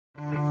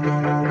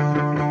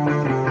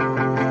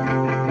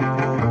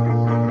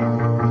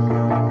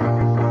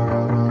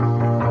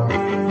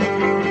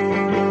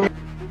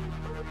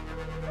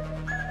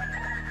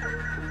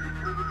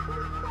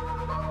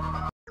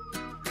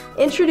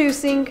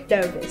Introducing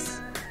Novus,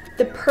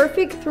 the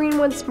perfect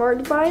 3-in-1 smart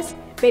device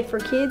made for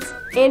kids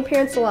and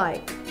parents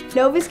alike.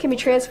 Novus can be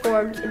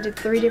transformed into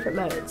 3 different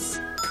modes: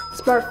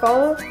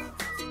 smartphone,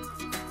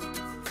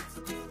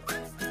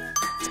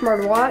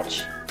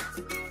 smartwatch,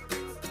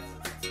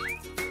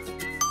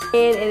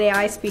 and an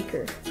AI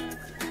speaker.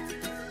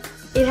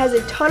 It has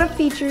a ton of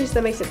features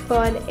that makes it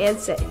fun and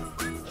safe.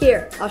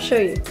 Here, I'll show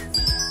you.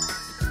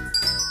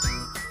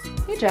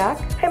 Hey Jack.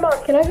 Hey Mom,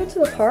 can I go to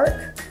the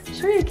park?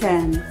 Sure you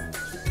can.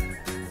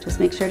 Just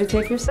make sure to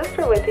take your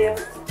sister with you.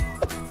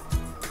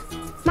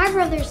 My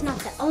brother's not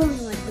the only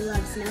one who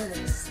loves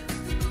Novus.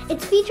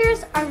 Its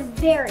features are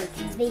very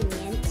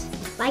convenient,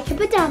 like a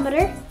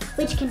pedometer,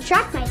 which can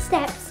track my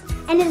steps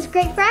and is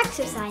great for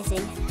exercising.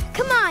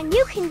 Come on,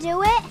 you can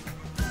do it!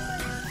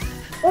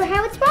 Or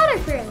how it's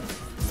waterproof.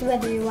 So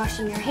whether you're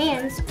washing your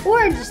hands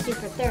or just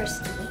super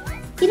thirsty,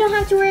 you don't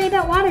have to worry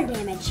about water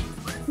damage.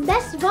 And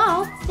best of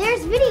all,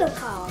 there's video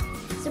call,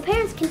 so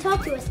parents can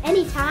talk to us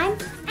anytime,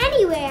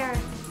 anywhere.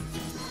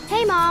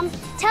 Hey Mom,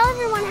 tell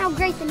everyone how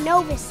great the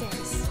Novus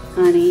is.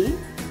 Honey,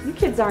 you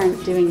kids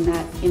aren't doing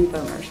that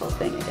infomercial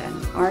thing again,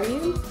 are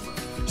you?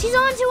 She's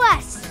on to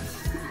us!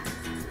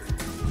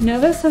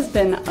 Novus has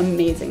been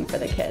amazing for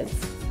the kids,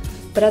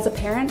 but as a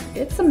parent,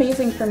 it's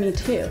amazing for me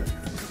too.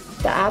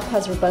 The app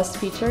has robust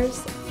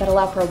features that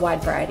allow for a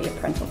wide variety of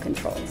parental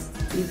controls.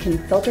 You can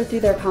filter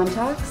through their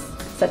contacts,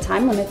 set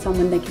time limits on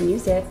when they can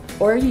use it,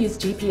 or use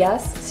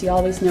GPS so you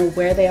always know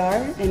where they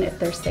are and if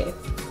they're safe.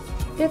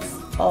 It's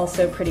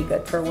also pretty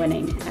good for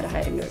winning at a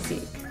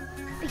hide-and-go-seek.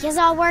 Because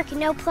all work and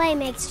no play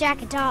makes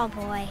Jack a doll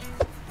boy.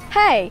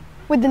 Hey,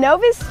 with the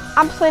Novus,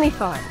 I'm plenty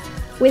fun.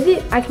 With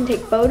it, I can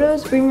take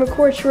photos or even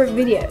record short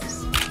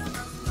videos.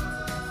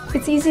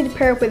 It's easy to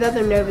pair up with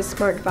other Novus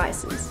smart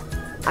devices.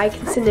 I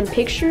can send them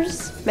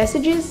pictures,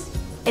 messages,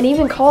 and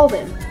even call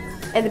them,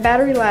 and the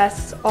battery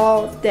lasts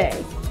all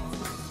day.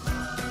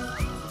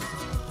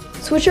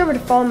 Switch over to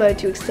phone mode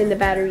to extend the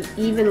battery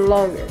even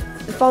longer.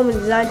 The phone was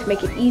designed to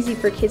make it easy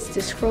for kids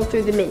to scroll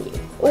through the menu,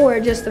 or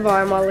adjust the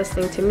volume while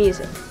listening to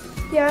music.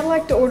 Yeah, I'd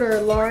like to order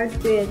a large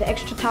with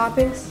extra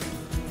toppings.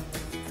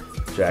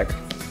 Jack,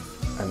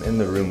 I'm in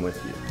the room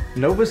with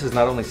you. Novus is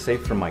not only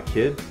safe for my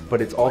kid,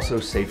 but it's also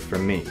safe for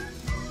me.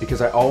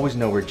 Because I always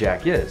know where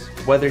Jack is.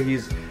 Whether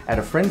he's at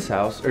a friend's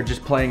house or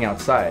just playing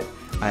outside,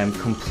 I am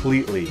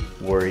completely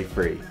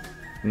worry-free.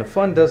 And the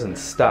fun doesn't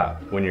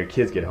stop when your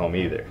kids get home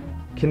either.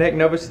 Connect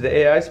Novus to the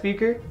AI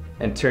speaker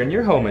and turn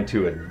your home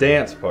into a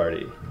dance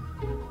party.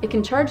 It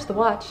can charge the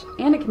watch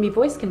and it can be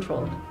voice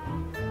controlled.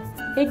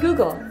 Hey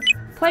Google,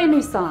 play a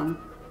new song.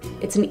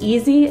 It's an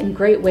easy and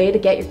great way to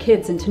get your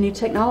kids into new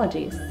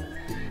technologies.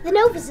 The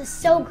Novus is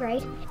so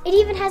great, it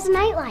even has a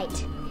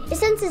nightlight. It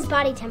senses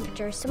body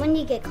temperature, so when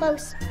you get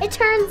close, it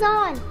turns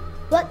on.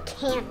 What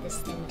can't this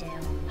thing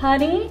do?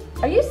 Honey,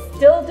 are you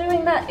still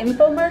doing that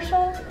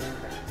infomercial?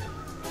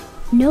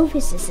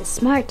 Novus is a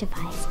smart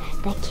device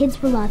that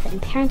kids will love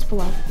and parents will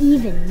love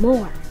even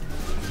more.